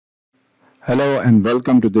Hello and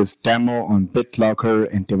welcome to this demo on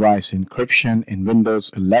BitLocker and Device Encryption in Windows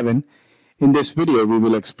 11. In this video, we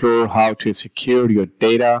will explore how to secure your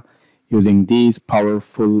data using these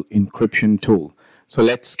powerful encryption tool. So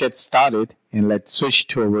let's get started and let's switch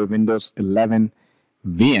to our Windows 11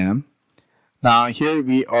 VM. Now here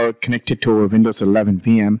we are connected to our Windows 11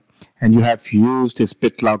 VM and you have used this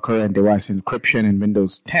BitLocker and Device Encryption in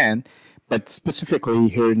Windows 10, but specifically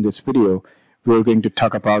here in this video, we're going to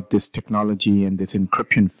talk about this technology and this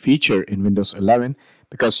encryption feature in Windows 11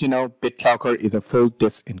 because BitLocker is a full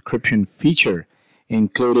disk encryption feature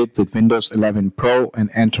included with Windows 11 Pro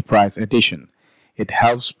and Enterprise Edition. It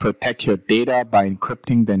helps protect your data by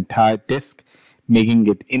encrypting the entire disk, making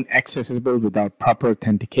it inaccessible without proper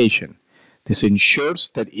authentication. This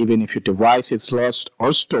ensures that even if your device is lost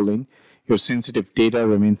or stolen, your sensitive data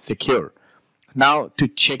remains secure. Now, to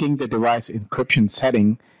checking the device encryption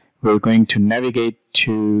setting, we're going to navigate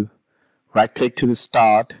to right-click to the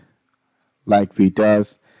start like we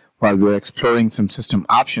does while we're exploring some system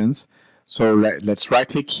options. So let's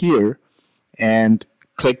right-click here and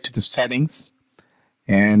click to the settings.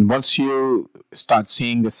 And once you start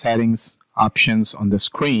seeing the settings options on the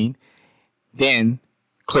screen, then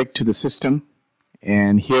click to the system.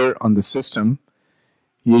 And here on the system,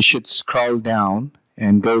 you should scroll down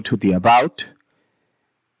and go to the About.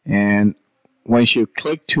 And once you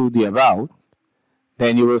click to the About,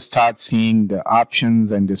 then you will start seeing the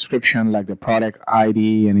options and description like the product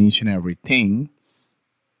ID and each and everything.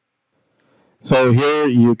 So here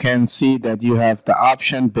you can see that you have the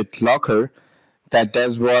option BitLocker that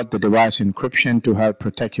does what? The device encryption to help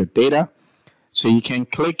protect your data. So you can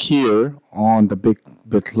click here on the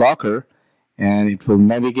BitLocker and it will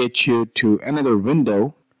navigate you to another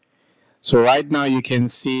window. So right now you can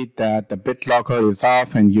see that the BitLocker is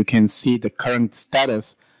off and you can see the current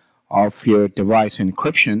status of your device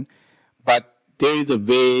encryption. But there is a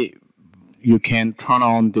way you can turn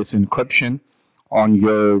on this encryption on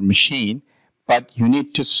your machine, but you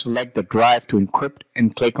need to select the drive to encrypt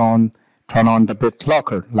and click on turn on the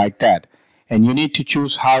BitLocker like that. And you need to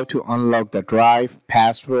choose how to unlock the drive,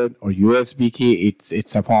 password or USB key.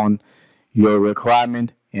 It's upon your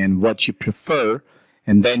requirement and what you prefer.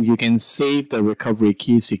 And then you can save the recovery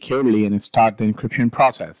key securely and start the encryption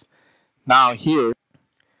process. Now here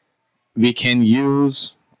we can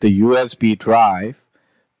use the USB drive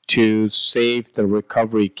to save the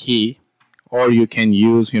recovery key, or you can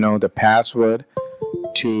use the password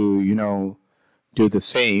to do the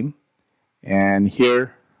same. And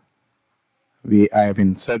here I have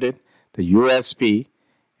inserted the USB,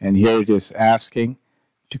 and here it is asking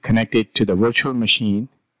to connect it to the virtual machine.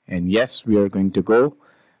 And yes, we are going to go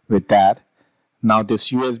with that. Now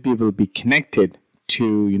this USB will be connected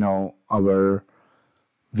to our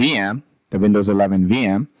VM, the Windows 11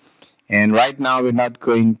 VM. And right now we're not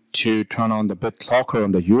going to turn on the BitLocker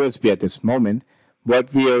on the USB at this moment.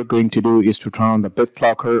 What we are going to do is to turn on the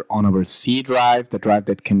BitLocker on our C drive, the drive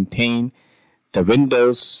that contains the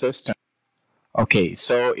Windows system. Okay,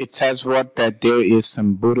 so it says that there is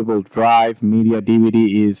some bootable drive, media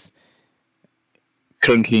DVD is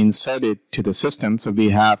currently inserted to the system, so we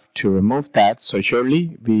have to remove that. So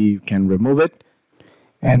surely we can remove it.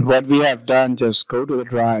 And what we have done, just go to the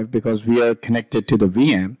drive because we are connected to the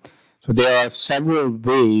VM. So there are several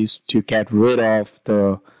ways to get rid of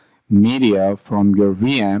the media from your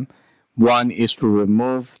VM. One is to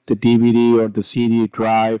remove the DVD or the CD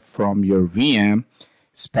drive from your VM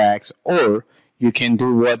specs, or you can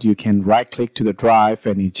do what? You can right click to the drive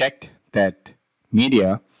and eject that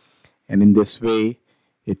media, and in this way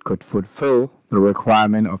it could fulfill the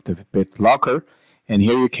requirement of the BitLocker. And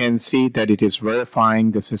here you can see that it is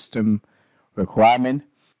verifying the system requirement.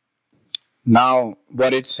 Now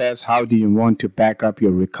what it says, how do you want to back up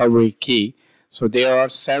your recovery key? So there are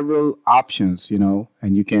several options,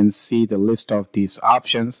 and you can see the list of these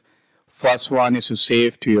options. First one is to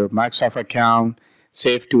save to your Microsoft account,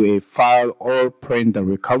 save to a file, or print the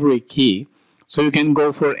recovery key. So you can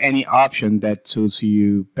go for any option that suits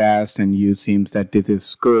you best and you seems that this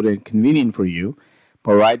is good and convenient for you.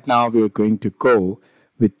 But right now we're going to go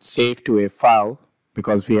with save to a file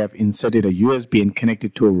because we have inserted a USB and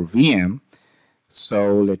connected to our VM.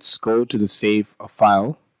 So let's go to the save a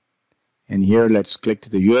file. And here let's click to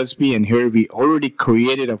the USB, and here we already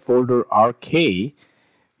created a folder RK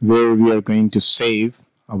where we are going to save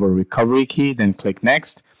our recovery key, then click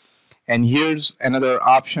next. And here's another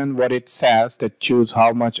option, what it says, that choose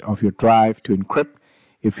how much of your drive to encrypt.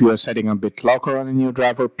 If you are setting a BitLocker on a new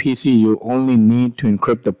drive or PC, you only need to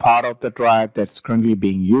encrypt the part of the drive that's currently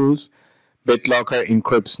being used. BitLocker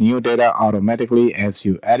encrypts new data automatically as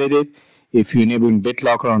you edit it. If you enable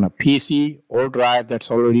BitLocker on a PC or drive that's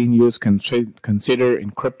already in use, consider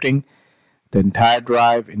encrypting the entire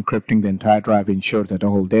drive. Encrypting the entire drive ensures that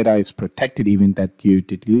all data is protected, even that you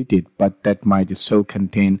deleted, but that might still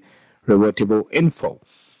contain revertible info.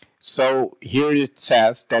 So here it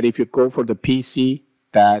says that if you go for the PC,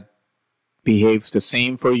 that behaves the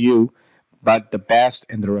same for you, but the best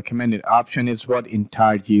and the recommended option is what?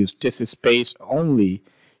 Entire use. Disk space only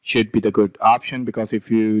should be the good option, because if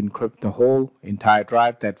you encrypt the whole entire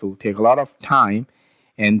drive, that will take a lot of time,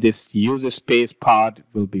 and this user space part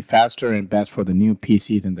will be faster and best for the new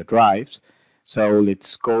PCs and the drives. So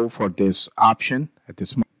let's go for this option at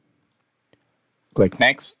this moment. Click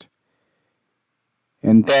next,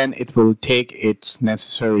 and then it will take its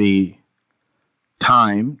necessary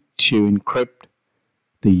time to encrypt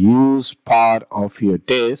the use part of your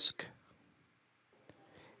disk.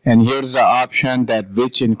 And here's the option that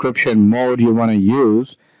which encryption mode you want to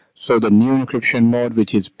use. So the new encryption mode,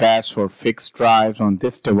 which is best for fixed drives on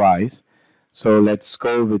this device. So let's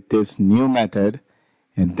go with this new method,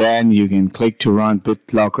 and then you can click to run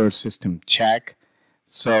BitLocker system check.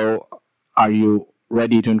 So are you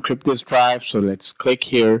ready to encrypt this drive? So let's click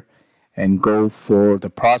here and go for the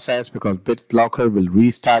process, because BitLocker will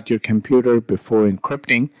restart your computer before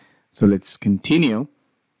encrypting. So let's continue.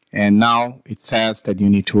 And now it says that you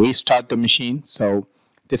need to restart the machine. So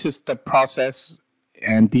this is the process,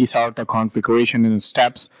 and these are the configuration and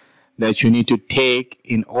steps that you need to take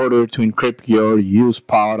in order to encrypt your use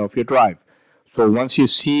part of your drive. So once you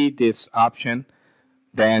see this option,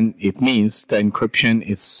 then it means the encryption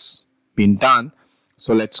is been done.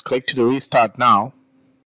 So let's click to the restart now.